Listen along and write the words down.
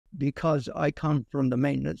because I come from the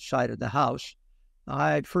maintenance side of the house,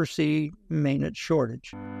 I foresee maintenance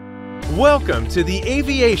shortage. Welcome to the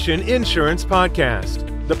Aviation Insurance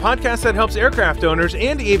Podcast, the podcast that helps aircraft owners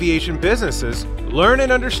and aviation businesses learn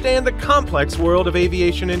and understand the complex world of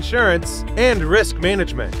aviation insurance and risk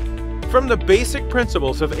management. From the basic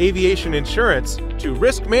principles of aviation insurance to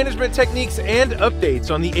risk management techniques and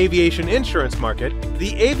updates on the aviation insurance market,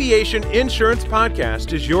 the Aviation Insurance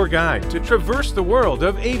Podcast is your guide to traverse the world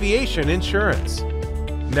of aviation insurance.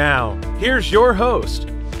 Now, here's your host,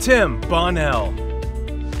 Tim Bonnell.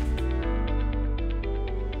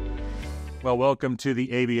 Well, welcome to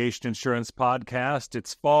the Aviation Insurance Podcast.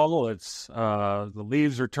 It's fall. The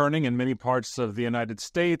leaves are turning in many parts of the United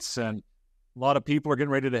States, and a lot of people are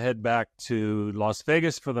getting ready to head back to Las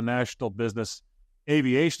Vegas for the National Business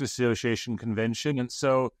Aviation Association convention. And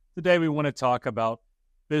so today we want to talk about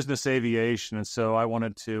business aviation. And so I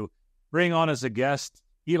wanted to bring on as a guest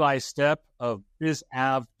Eli Stepp of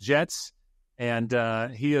BizAvJets.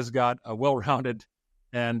 And he has got a well-rounded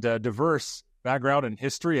and diverse background and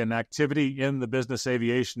history and activity in the business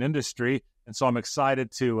aviation industry. And so I'm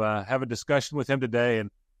excited to have a discussion with him today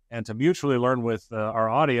and to mutually learn with our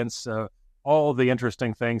audience all the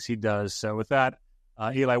interesting things he does. So with that,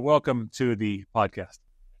 Eli, welcome to the podcast.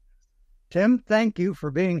 Tim, thank you for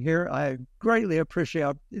being here. I greatly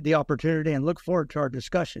appreciate the opportunity and look forward to our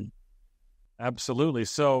discussion. Absolutely.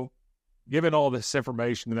 So given all this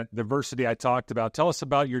information and that diversity I talked about, tell us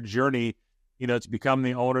about your journey, to become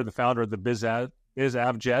the owner, the founder of the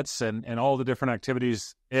BizAvJets and all the different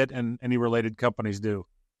activities it and any related companies do.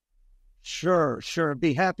 Sure.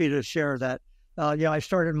 Be happy to share that. I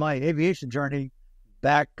started my aviation journey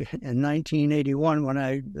back in 1981 when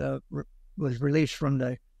I was released from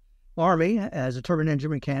the Army as a turbine engine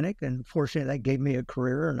mechanic, and fortunately that gave me a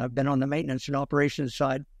career, and I've been on the maintenance and operations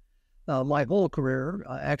side my whole career,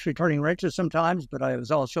 actually turning wrenches sometimes, but I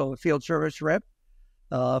was also a field service rep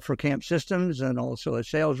for Camp Systems and also a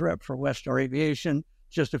sales rep for Westar Aviation,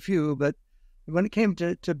 just a few. But when it came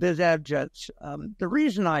to BizAvJets, the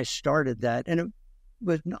reason I started that, and it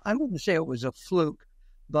was, I wouldn't say it was a fluke,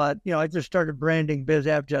 but, I just started branding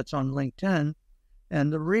BizAvJets on LinkedIn.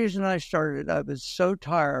 And the reason I started, I was so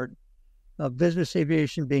tired of business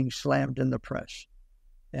aviation being slammed in the press.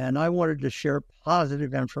 And I wanted to share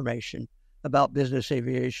positive information about business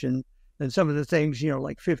aviation and some of the things,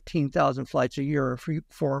 like 15,000 flights a year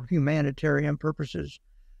for humanitarian purposes.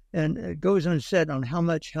 And it goes unsaid on how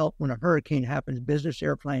much help when a hurricane happens. Business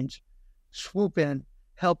airplanes swoop in,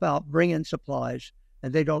 help out, bring in supplies,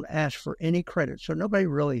 and they don't ask for any credit. So nobody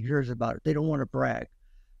really hears about it. They don't want to brag.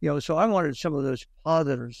 So I wanted some of those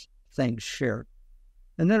positive things shared.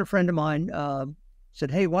 And then a friend of mine said,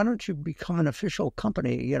 hey, why don't you become an official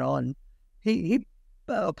company, and he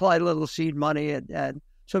applied a little seed money and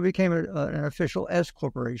so it became an official S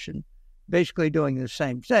corporation, basically doing the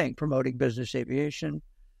same thing, promoting business aviation.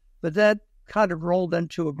 But that kind of rolled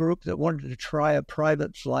into a group that wanted to try a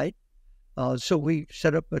private flight. So we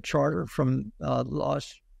set up a charter from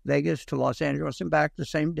Las Vegas to Los Angeles and back the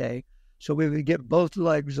same day. So we would get both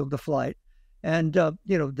legs of the flight. And,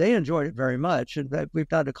 they enjoyed it very much. And we've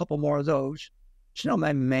done a couple more of those. It's not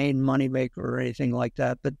my main moneymaker or anything like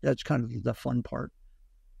that, but that's kind of the fun part.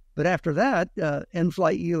 But after that,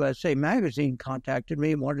 In-Flight USA Magazine contacted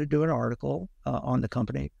me and wanted to do an article on the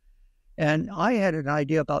company. And I had an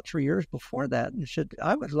idea about 3 years before that and said,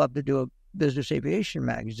 I would love to do a business aviation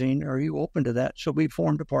magazine. Are you open to that? So we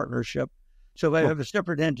formed a partnership. So I have a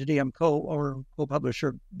separate entity. I'm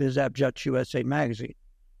co-publisher BizAvJets USA Magazine.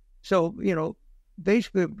 So,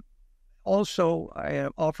 basically, also I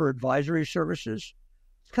offer advisory services.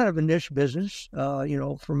 It's kind of a niche business,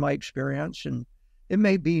 from my experience. And it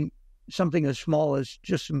may be something as small as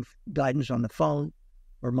just some guidance on the phone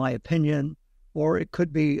or my opinion, or it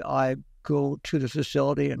could be I go to the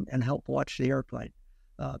facility and help watch the airplane.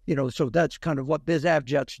 So that's kind of what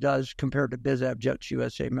BizAvJets does compared to BizAvJets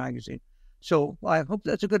USA Magazine. So I hope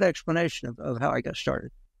that's a good explanation of how I got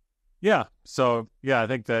started. Yeah. So, I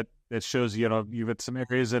think that it shows, you've got some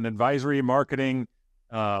areas in advisory, marketing,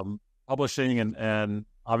 publishing, and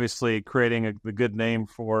obviously creating the good name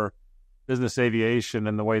for business aviation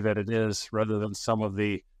in the way that it is, rather than some of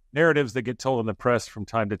the narratives that get told in the press from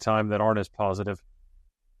time to time that aren't as positive.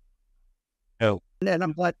 Oh. And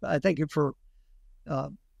I'm glad, I thank you for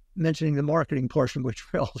mentioning the marketing portion,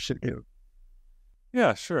 which we also do.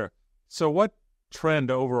 Yeah, sure. So what trend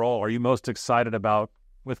overall are you most excited about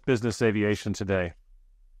with business aviation today?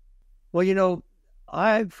 Well,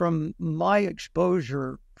 from my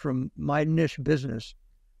exposure from my niche business,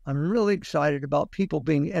 I'm really excited about people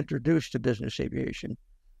being introduced to business aviation.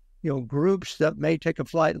 groups that may take a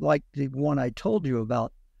flight like the one I told you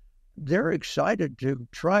about, they're excited to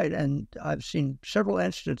try it. And I've seen several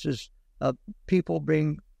instances of people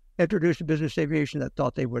being introduced to business aviation that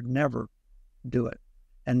thought they would never do it.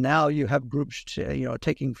 And now you have groups,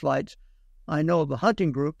 taking flights. I know of a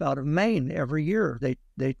hunting group out of Maine every year.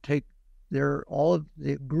 They take all of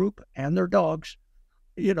the group and their dogs,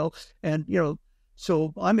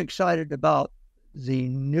 so I'm excited about the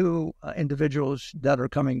new individuals that are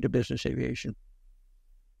coming to business aviation.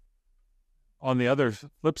 On the other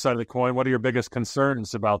flip side of the coin, what are your biggest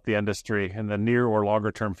concerns about the industry in the near or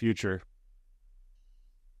longer term future?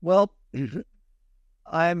 Well,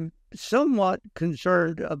 I'm somewhat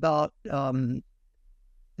concerned about the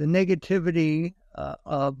negativity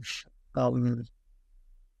of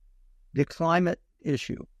the climate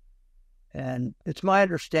issue. And it's my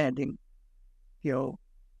understanding,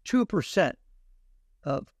 2%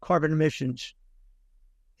 of carbon emissions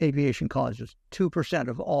aviation causes, 2%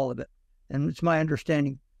 of all of it. And it's my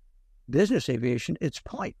understanding, business aviation, it's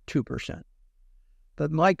 0.2%.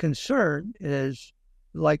 But my concern is,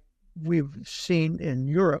 like we've seen in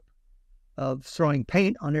Europe, of throwing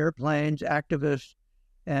paint on airplanes, activists,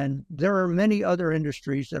 and there are many other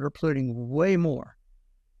industries that are polluting way more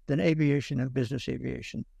than aviation and business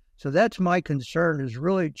aviation. So that's my concern, is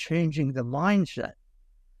really changing the mindset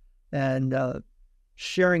and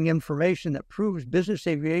sharing information that proves business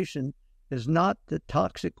aviation is not the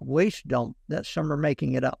toxic waste dump that some are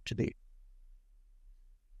making it out to be.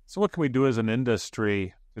 So what can we do as an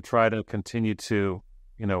industry to try to continue to,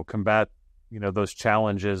 combat, those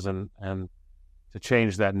challenges and to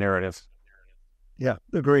change that narrative? Yeah,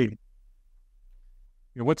 agreed.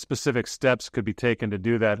 What specific steps could be taken to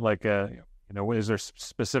do that? Like, is there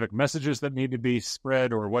specific messages that need to be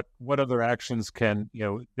spread, or what other actions can,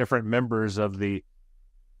 different members of the,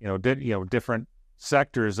 different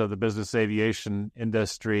sectors of the business aviation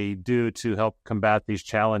industry do to help combat these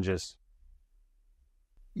challenges?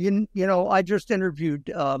 I just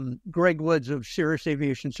interviewed Greg Woods of Cirrus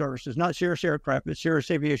Aviation Services, not Cirrus Aircraft, but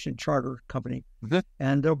Cirrus Aviation Charter Company. Mm-hmm.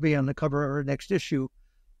 And they'll be on the cover of our next issue.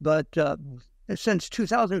 But since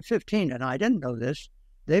 2015, and I didn't know this,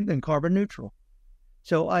 they've been carbon neutral.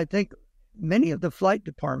 So I think many of the flight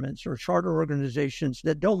departments or charter organizations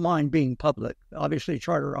that don't mind being public, obviously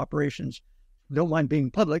charter operations don't mind being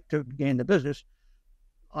public to gain the business,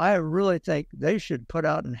 I really think they should put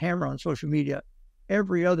out and hammer on social media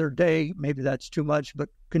every other day. Maybe that's too much, but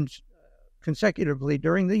consecutively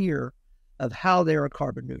during the year, of how they are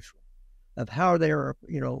carbon neutral, of how they are,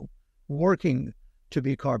 working to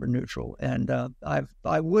be carbon neutral. And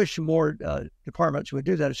I wish more departments would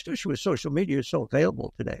do that, especially with social media so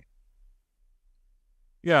available today.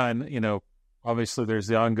 Yeah, and obviously there's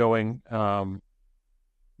the ongoing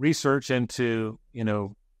research into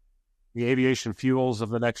the aviation fuels of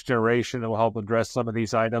the next generation that will help address some of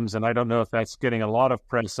these items. And I don't know if that's getting a lot of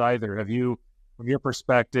press either. Have you, from your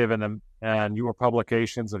perspective and your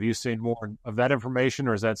publications, have you seen more of that information,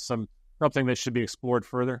 or is that something that should be explored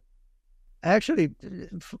further? Actually,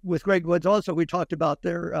 with Greg Woods also, we talked about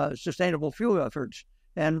their sustainable fuel efforts.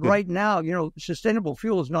 And right now, sustainable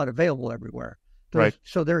fuel is not available everywhere. Right.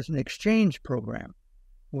 So there's an exchange program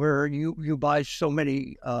where you buy so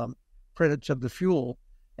many credits of the fuel.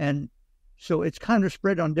 And so it's kind of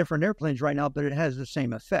spread on different airplanes right now, but it has the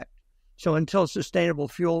same effect. So until sustainable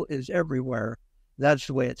fuel is everywhere, that's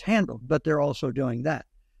the way it's handled. But they're also doing that.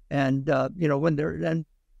 And, when they're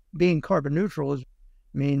being carbon neutral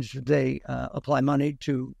means they apply money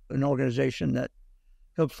to an organization that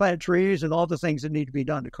helps plant trees and all the things that need to be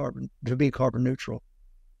done to be carbon neutral.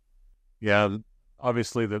 Yeah,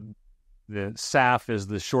 obviously the SAF is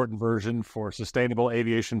the shortened version for sustainable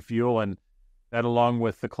aviation fuel, and that, along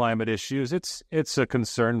with the climate issues, it's a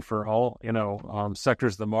concern for all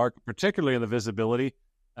sectors of the market, particularly in the visibility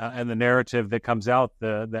and the narrative that comes out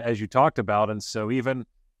as you talked about. And so even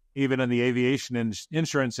in the aviation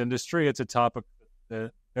insurance industry, it's a topic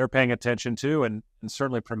that they're paying attention to, and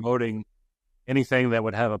certainly promoting anything that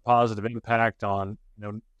would have a positive impact on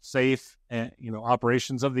safe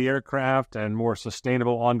operations of the aircraft and more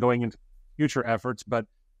sustainable ongoing future efforts, but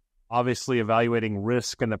obviously evaluating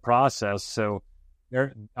risk in the process. So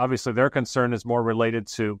their concern is more related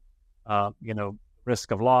to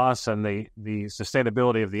risk of loss and the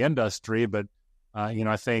sustainability of the industry. But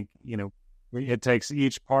I think it takes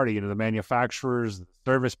each party, the manufacturers, the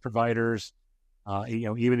service providers,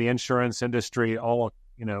 even the insurance industry, all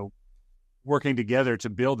working together to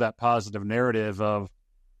build that positive narrative of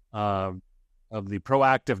the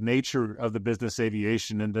proactive nature of the business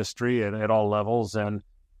aviation industry at all levels, and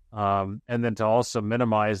then to also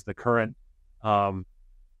minimize the current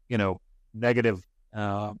negative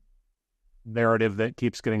narrative that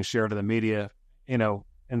keeps getting shared in the media, in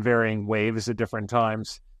varying waves at different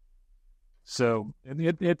times. So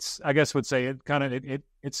it's, I guess, would say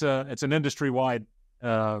it's an industry-wide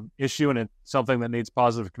issue, and it's something that needs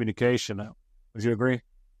positive communication. Would you agree?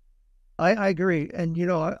 I agree. And,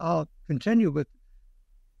 I'll continue with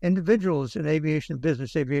individuals in aviation,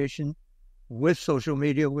 business aviation, with social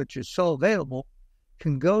media, which is so available,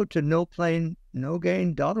 can go to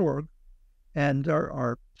noplaneNogain.org, and there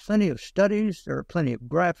are plenty of studies, there are plenty of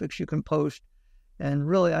graphics you can post, and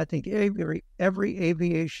really, I think every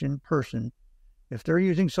aviation person, if they're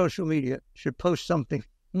using social media, should post something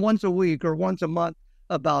once a week or once a month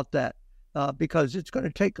about that, because it's going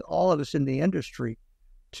to take all of us in the industry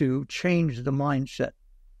to change the mindset.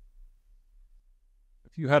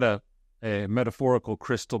 If you had a metaphorical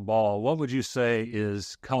crystal ball, what would you say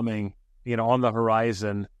is coming, on the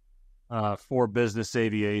horizon for business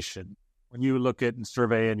aviation? When you look at and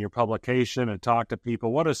survey in your publication and talk to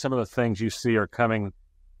people, what are some of the things you see are coming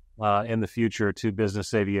in the future to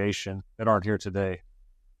business aviation that aren't here today?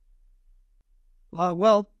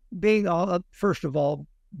 Well, first of all,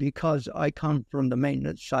 because I come from the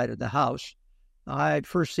maintenance side of the house, I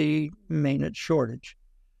foresee maintenance shortage.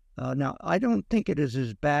 Now, I don't think it is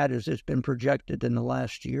as bad as it's been projected in the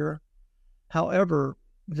last year. However,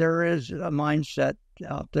 there is a mindset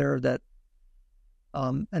out there that,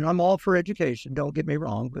 and I'm all for education, don't get me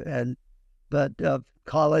wrong, but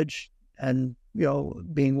college and,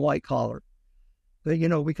 being white collar. But,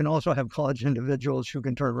 we can also have college individuals who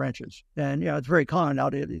can turn wrenches. And, it's very common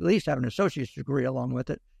now to at least have an associate's degree along with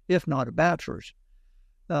it, if not a bachelor's.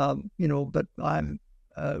 But I'm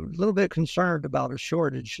a little bit concerned about a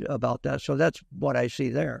shortage about that. So that's what I see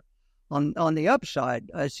there. On the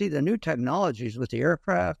upside, I see the new technologies with the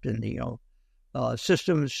aircraft and the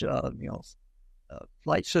systems,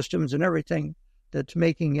 flight systems and everything that's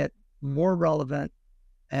making it more relevant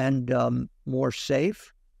and more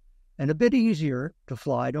safe and a bit easier to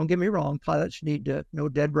fly. Don't get me wrong, pilots need to know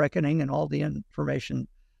dead reckoning and all the information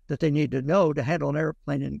that they need to know to handle an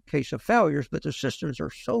airplane in case of failures, but the systems are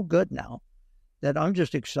so good now that I'm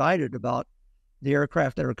just excited about the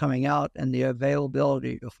aircraft that are coming out and the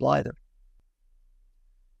availability to fly them.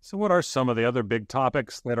 So what are some of the other big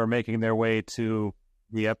topics that are making their way to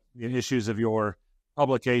the issues of your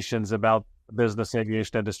publications about the business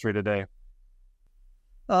aviation industry today?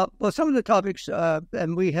 Well, some of the topics,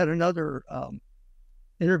 and we had another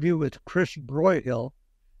interview with Chris Broyhill,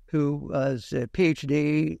 who is a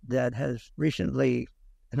PhD that has recently,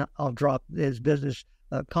 and I'll drop his business,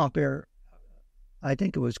 CompAir, I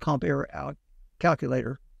think it was CompAir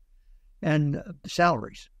calculator, and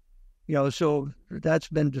salaries. So that's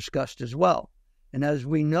been discussed as well. And as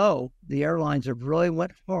we know, the airlines have really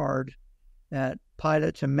went hard at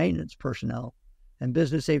pilots and maintenance personnel, and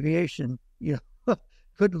business aviation,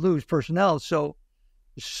 could lose personnel. So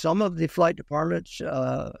some of the flight departments,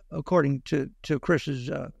 according to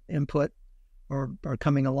Chris's input, are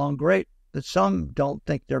coming along great, but some don't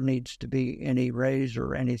think there needs to be any raise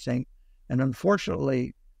or anything. And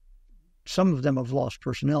unfortunately, some of them have lost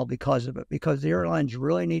personnel because of it, because the airlines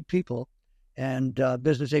really need people, and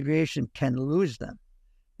business aviation can lose them.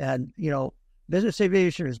 And, business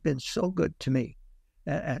aviation has been so good to me.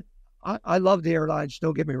 And I love the airlines,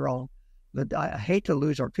 don't get me wrong, but I hate to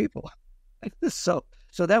lose our people. So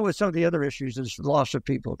that was some of the other issues, is loss of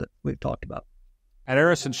people that we've talked about. At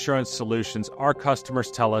Aris Insurance Solutions, our customers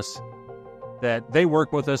tell us that they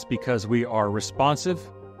work with us because we are responsive,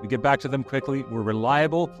 we get back to them quickly, we're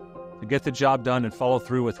reliable to get the job done and follow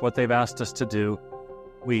through with what they've asked us to do.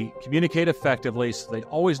 We communicate effectively so they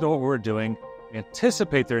always know what we're doing, we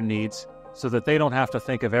anticipate their needs so that they don't have to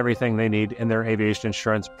think of everything they need in their aviation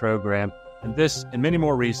insurance program. And this and many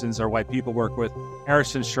more reasons are why people work with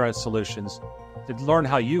Aris Insurance Solutions. To learn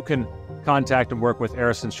how you can contact and work with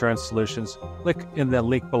Aris Insurance Solutions, click in the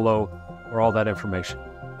link below for all that information.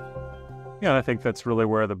 Yeah, I think that's really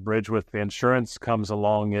where the bridge with the insurance comes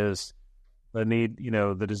along, is the need,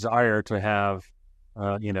 the desire to have,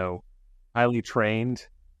 highly trained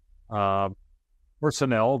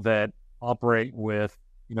personnel that operate with,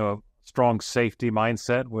 strong safety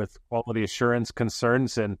mindset, with quality assurance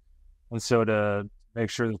concerns, and so to make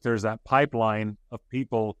sure that there's that pipeline of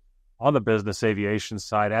people on the business aviation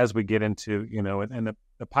side as we get into, and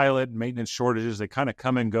the pilot and maintenance shortages, they kind of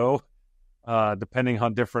come and go depending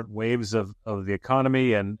on different waves of the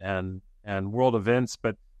economy and world events.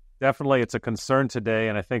 But definitely it's a concern today.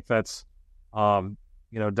 And I think that's,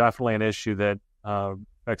 definitely an issue that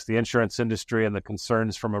affects the insurance industry, and the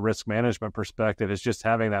concerns from a risk management perspective is just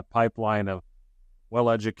having that pipeline of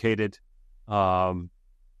well-educated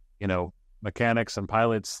mechanics and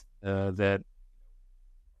pilots that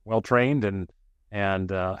well trained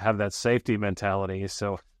and have that safety mentality.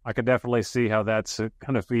 So I could definitely see how that's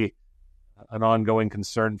going to be an ongoing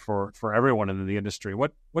concern for everyone in the industry.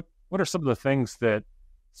 What are some of the things that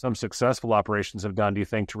some successful operations have done, do you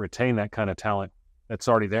think, to retain that kind of talent that's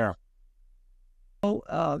already there?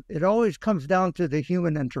 It always comes down to the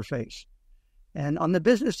human interface. And on the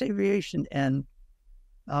business aviation end,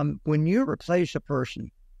 when you replace a person,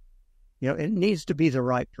 it needs to be the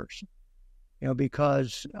right person,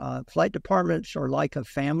 because flight departments are like a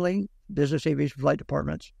family, business aviation flight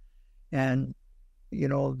departments. And,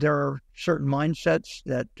 there are certain mindsets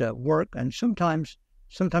that work, and sometimes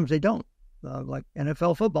they don't. Like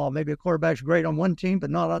NFL football, maybe a quarterback's great on one team, but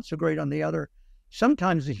not so great on the other.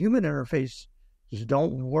 Sometimes the human interface just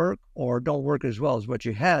don't work or don't work as well as what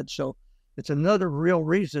you had. So it's another real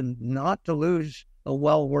reason not to lose a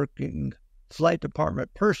well-working flight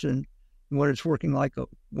department person when it's working like a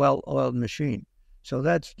well-oiled machine. So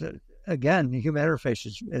that's, again, the human interface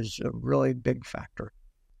is a really big factor.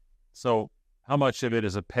 So how much of it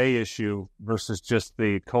is a pay issue versus just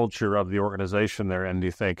the culture of the organization there, and do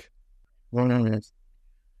you think?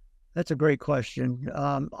 That's a great question.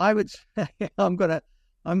 I would say I'm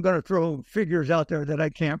gonna throw figures out there that I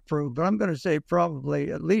can't prove, but I'm gonna say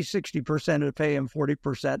probably at least 60% of pay and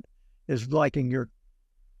 40% is liking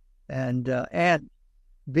and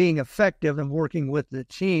being effective and working with the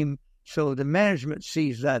team, so the management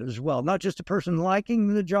sees that as well. Not just the person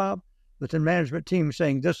liking the job, but the management team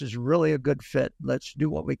saying this is really a good fit. Let's do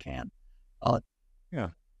what we can. Yeah.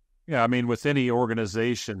 I mean, with any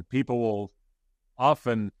organization, people will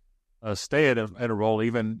often stay at a role,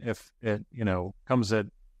 even if it, comes at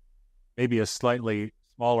maybe a slightly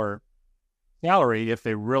smaller salary, if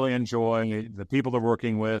they really enjoy the people they're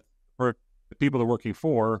working with, or the people they're working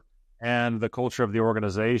for, and the culture of the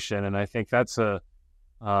organization. And I think that's to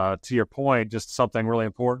your point, just something really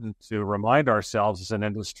important to remind ourselves as an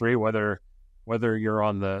industry, whether you're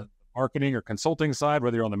on the marketing or consulting side,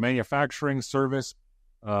 whether you're on the manufacturing, service,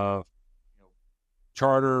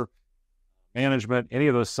 charter, management, any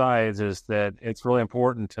of those sides, is that it's really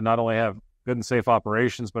important to not only have good and safe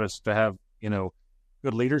operations, but it's to have,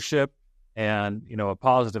 good leadership and, a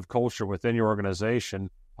positive culture within your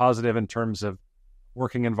organization, positive in terms of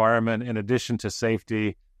working environment, in addition to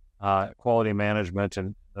safety, quality management,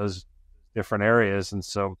 and those different areas. And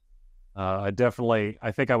so I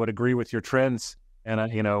think I would agree with your trends, and,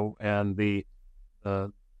 and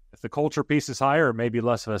if the culture piece is higher, it may be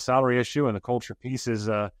less of a salary issue, and the culture piece is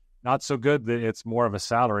not so good that it's more of a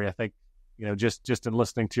salary. I think, just in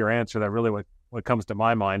listening to your answer, that really what comes to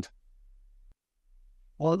my mind.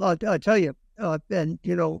 Well, I'll tell you, and,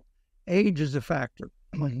 age is a factor.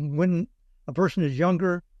 When a person is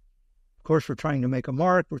younger, of course, we're trying to make a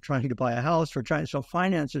mark, we're trying to buy a house, so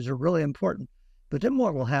finances are really important. But then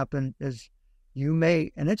what will happen is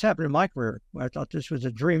and it's happened in my career, where I thought this was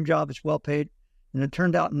a dream job, it's well paid, and it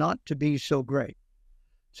turned out not to be so great.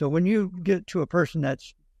 So when you get to a person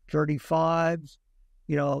that's 35,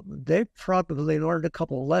 they've probably learned a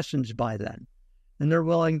couple of lessons by then. And they're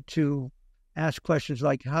willing to ask questions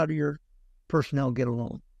like, how do your personnel get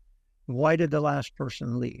along? Why did the last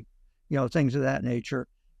person leave? Things of that nature.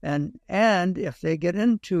 And if they get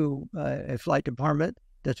into a flight department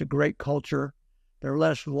that's a great culture, they're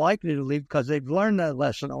less likely to leave because they've learned that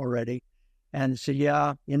lesson already and say,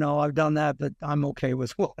 yeah, I've done that, but I'm okay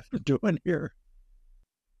with what I'm doing here.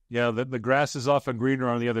 Yeah, the grass is often greener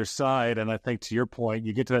on the other side. And I think, to your point,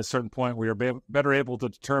 you get to that certain point where you're better able to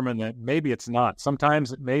determine that maybe it's not.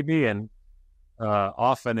 Sometimes it may be, and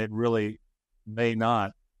often it really may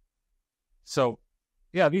not. So,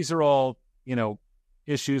 yeah, these are all,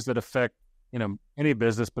 issues that affect, any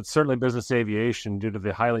business, but certainly business aviation, due to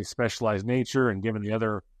the highly specialized nature and given the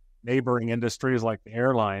other neighboring industries like the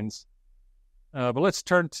airlines. But let's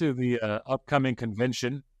turn to the upcoming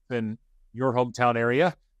convention in your hometown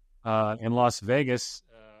area in Las Vegas.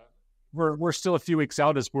 We're still a few weeks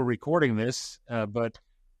out as we're recording this, but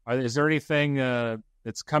is there anything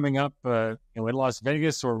that's coming up in Las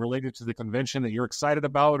Vegas or related to the convention that you're excited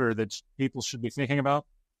about, or that people should be thinking about?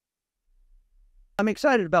 I'm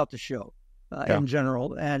excited about the show in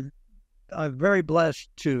general, and I'm very blessed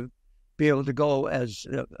to be able to go as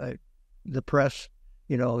the press,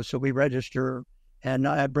 so we register, and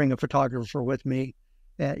I bring a photographer with me,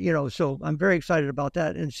 so I'm very excited about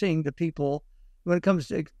that, and seeing the people. When it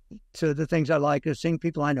comes to the things I like, is seeing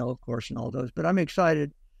people I know, of course, and all those, but I'm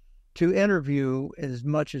excited to interview as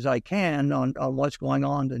much as I can on what's going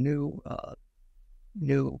on, the new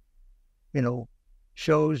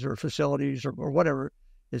shows or facilities or whatever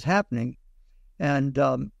is happening. And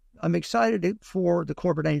I'm excited for the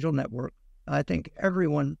Corporate Angel Network. I think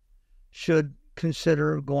everyone should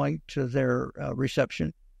consider going to their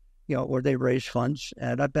reception, where they raise funds.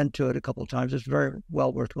 And I've been to it a couple of times. It's very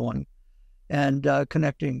well worth going and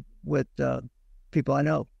connecting with people I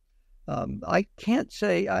know. I can't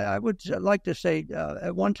say, I would like to say,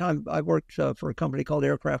 at one time I worked for a company called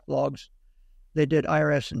Aircraft Logs. They did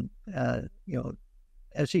IRS and,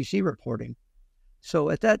 SEC reporting. So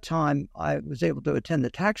at that time, I was able to attend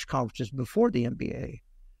the tax conferences before the MBA.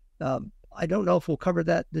 I don't know if we'll cover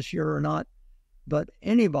that this year or not, but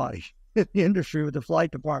anybody in the industry with the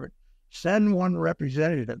flight department, send one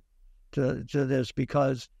representative to this,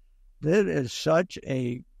 because it is such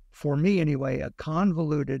a, for me anyway, a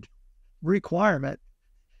convoluted requirement,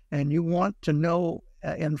 and you want to know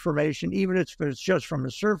information, even if it's just from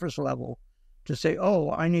a surface level, to say,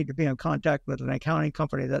 oh, I need to be in contact with an accounting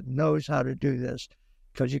company that knows how to do this,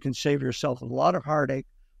 because you can save yourself a lot of heartache.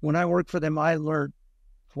 When I worked for them, I learned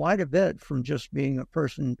quite a bit from just being a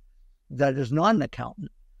person that is not an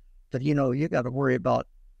accountant, that, you got to worry about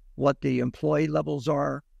what the employee levels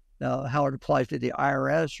are, how it applies to the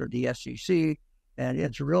IRS or the SEC, and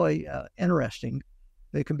it's really interesting.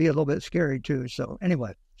 It can be a little bit scary too. So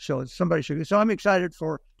anyway, so I'm excited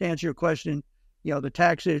to answer your question, the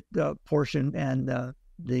tax portion and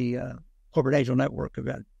the Corporate Angel Network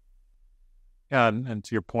event. Yeah, and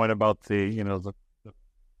to your point about the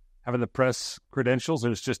having the press credentials,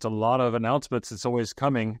 there's just a lot of announcements. It's always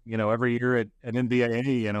coming, every year at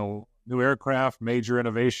NBAA, new aircraft, major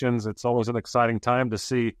innovations. It's always an exciting time to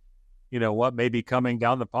see, what may be coming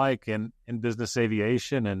down the pike in business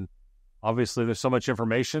aviation. And obviously there's so much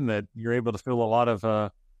information that you're able to fill a lot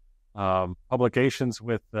of publications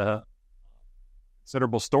with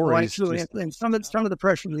considerable stories. Well, absolutely. And some of the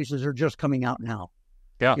press releases are just coming out now.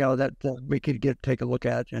 Yeah. That we could take a look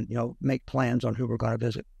at and, make plans on who we're going to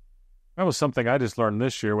visit. That was something I just learned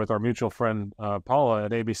this year with our mutual friend, Paula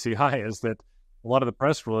at ABC High, is that a lot of the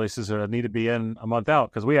press releases need to be in a month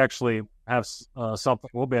out, because we actually have something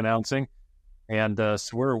we'll be announcing. And so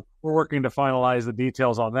we're working to finalize the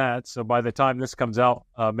details on that. So by the time this comes out,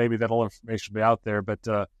 maybe that whole information will be out there. But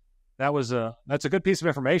that's a good piece of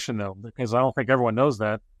information, though, because I don't think everyone knows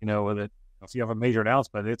that, that if you have a major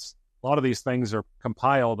announcement, a lot of these things are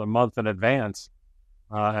compiled a month in advance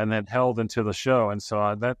and then held into the show. And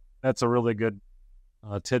so that's a really good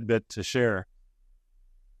tidbit to share.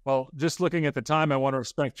 Well, just looking at the time, I want to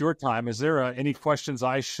respect your time. Is there any questions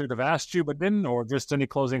I should have asked you but didn't, or just any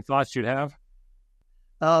closing thoughts you'd have?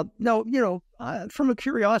 No, from a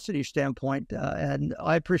curiosity standpoint, and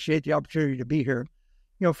I appreciate the opportunity to be here,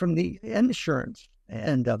 from the insurance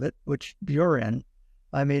end of it, which you're in,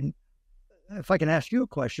 I mean, if I can ask you a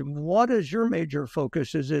question, what is your major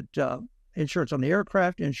focus? Is it insurance on the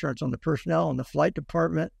aircraft, insurance on the personnel, on the flight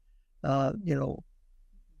department?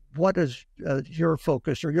 What is your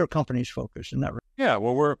focus or your company's focus in that? Yeah,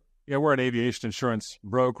 well, we're an aviation insurance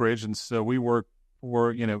brokerage, and so we work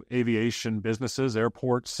for aviation businesses,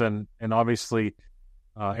 airports, and obviously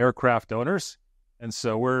aircraft owners. And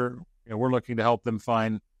so we're looking to help them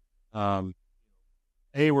find.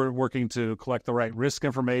 We're working to collect the right risk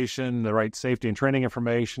information, the right safety and training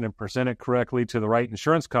information, and present it correctly to the right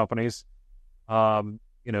insurance companies.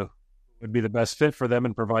 Would be the best fit for them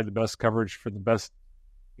and provide the best coverage for the best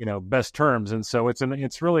terms. And so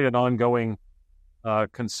it's really an ongoing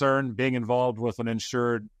concern, being involved with an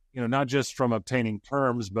insured, not just from obtaining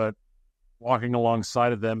terms, but walking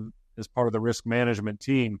alongside of them as part of the risk management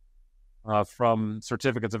team, from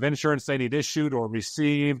certificates of insurance they need issued or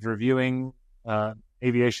received, reviewing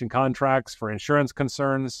aviation contracts for insurance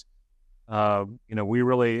concerns. We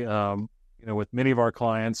really, with many of our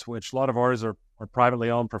clients, which a lot of ours are privately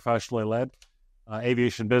owned, professionally led,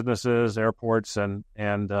 aviation businesses, airports, and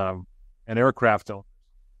aircraft owners.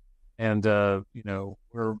 And,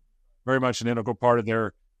 we're very much an integral part of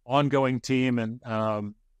their ongoing team and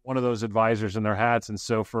one of those advisors in their hats. And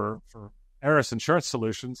so for Aris Insurance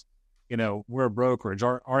Solutions, we're a brokerage.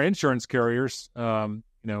 Our insurance carriers,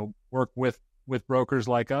 work with brokers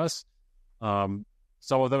like us. Some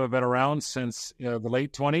of them have been around since the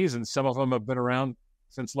late 20s, and some of them have been around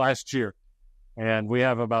since last year. And we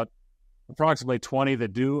have about approximately 20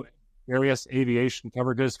 that do various aviation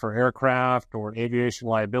coverages for aircraft or aviation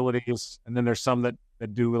liabilities. And then there's some that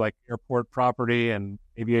do like airport property and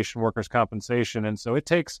aviation workers' compensation. And so it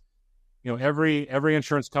takes, every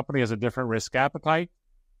insurance company has a different risk appetite.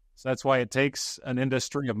 So that's why it takes an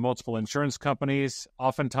industry of multiple insurance companies.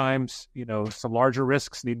 Oftentimes, some larger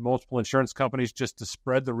risks need multiple insurance companies just to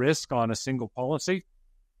spread the risk on a single policy.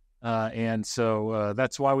 And so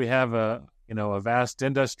that's why we have a vast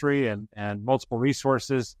industry and multiple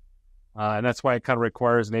resources And that's why it kind of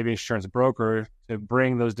requires an aviation insurance broker to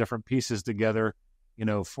bring those different pieces together,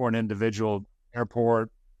 for an individual airport,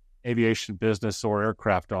 aviation business, or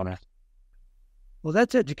aircraft owner. Well,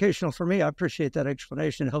 that's educational for me. I appreciate that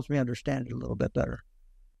explanation. It helps me understand it a little bit better.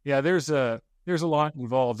 Yeah, there's a lot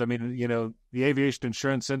involved. I mean, the aviation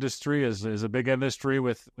insurance industry is a big industry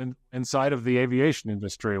inside of the aviation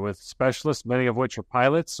industry with specialists, many of which are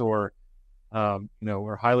pilots or,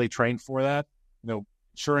 are highly trained for that.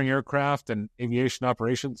 Insuring aircraft and aviation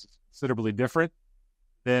operations is considerably different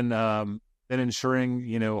than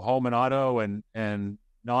insuring, home and auto and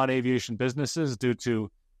non-aviation businesses due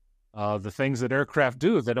to the things that aircraft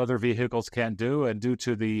do that other vehicles can't do, and due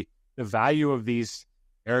to the value of these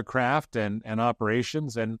aircraft and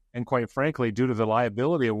operations, and quite frankly, due to the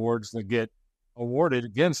liability awards that get awarded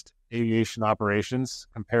against aviation operations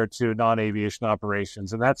compared to non-aviation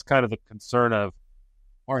operations. And that's kind of the concern of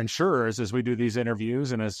our insurers as we do these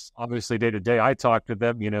interviews. And as obviously day to day, I talk to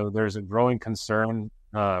them, there's a growing concern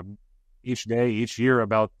each day, each year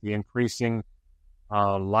about the increasing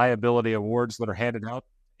liability awards that are handed out,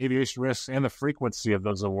 aviation risks, and the frequency of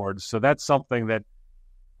those awards. So that's something that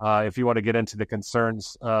if you want to get into the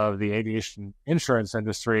concerns of the aviation insurance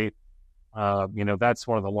industry, that's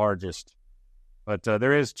one of the largest. But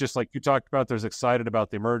there is, just like you talked about, there's excited about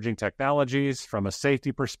the emerging technologies from a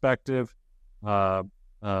safety perspective, from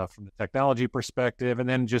the technology perspective, and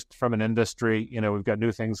then just from an industry, we've got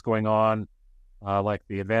new things going on, like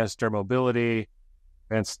the advanced air mobility,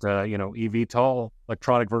 advanced, eVTOL,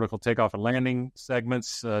 electronic vertical takeoff and landing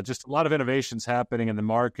segments, just a lot of innovations happening in the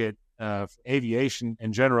market, aviation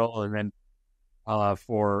in general. And then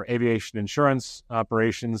for aviation insurance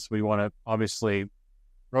operations, we want to, obviously,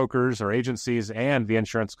 brokers or agencies and the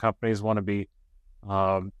insurance companies want to be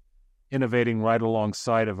innovating right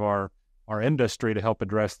alongside of our industry to help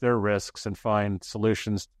address their risks and find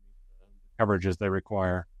solutions to the coverages they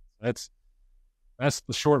require. That's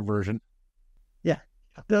the short version. Yeah,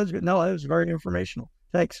 that was good. No, that was very informational.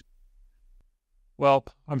 Thanks. Well,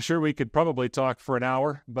 I'm sure we could probably talk for an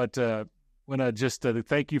hour, but want to just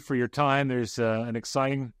thank you for your time. There's an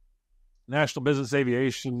exciting National Business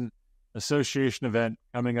Aviation Association event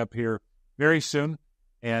coming up here very soon,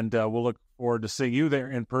 and we'll look forward to seeing you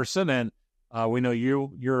there in person. And we know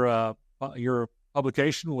your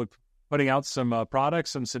publication will be putting out some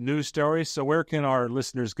products and some news stories. So where can our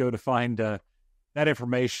listeners go to find that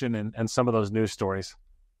information and some of those news stories?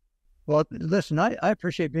 Well, listen, I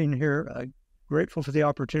appreciate being here. Grateful for the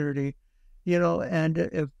opportunity, and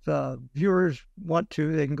if viewers want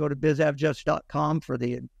to, they can go to BizAvJets.com for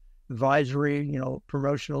the advisory,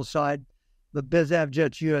 promotional side, the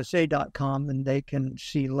BizAvJetsUSA.com, and they can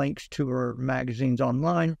see links to our magazines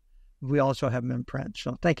online. We also have them in print.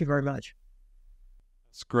 So thank you very much.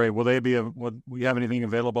 That's great. Will we have anything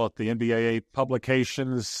available at the NBAA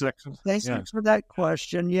publications section? Thanks for that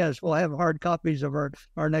question. Yes, we'll have hard copies of our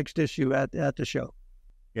next issue at the show.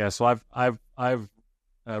 Yeah, so I've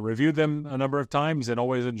reviewed them a number of times and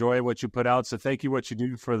always enjoy what you put out. So thank you what you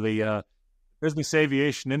do for the business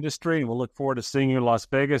aviation industry, and we'll look forward to seeing you in Las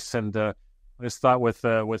Vegas. And I just thought with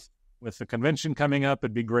the convention coming up,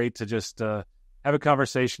 it'd be great to just have a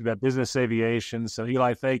conversation about business aviation. So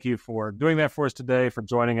Eli, thank you for doing that for us today, for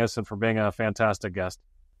joining us, and for being a fantastic guest.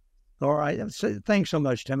 All right. Thanks so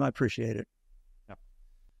much, Tim. I appreciate it. Yeah.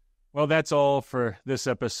 Well, that's all for this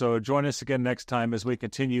episode. Join us again next time as we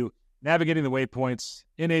continue navigating the waypoints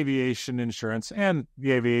in aviation insurance and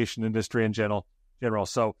the aviation industry in general.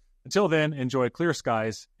 So until then, enjoy clear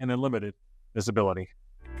skies and unlimited visibility.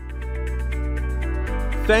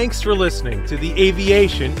 Thanks for listening to the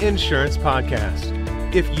Aviation Insurance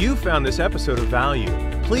Podcast. If you found this episode of value,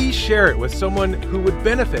 please share it with someone who would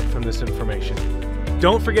benefit from this information.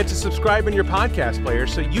 Don't forget to subscribe in your podcast player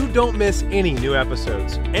so you don't miss any new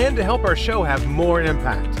episodes, and to help our show have more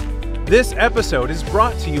impact. This episode is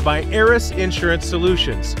brought to you by Aris Insurance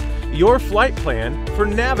Solutions, your flight plan for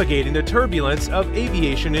navigating the turbulence of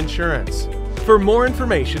aviation insurance. For more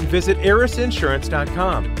information, visit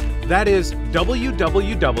arisinsurance.com. That is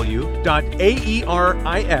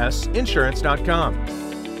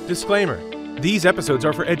www.aerisinsurance.com. Disclaimer. These episodes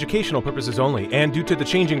are for educational purposes only, and due to the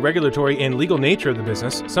changing regulatory and legal nature of the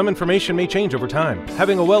business, some information may change over time.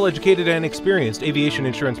 Having a well-educated and experienced aviation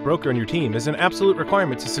insurance broker on your team is an absolute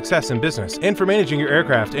requirement to success in business and for managing your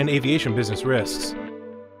aircraft and aviation business risks.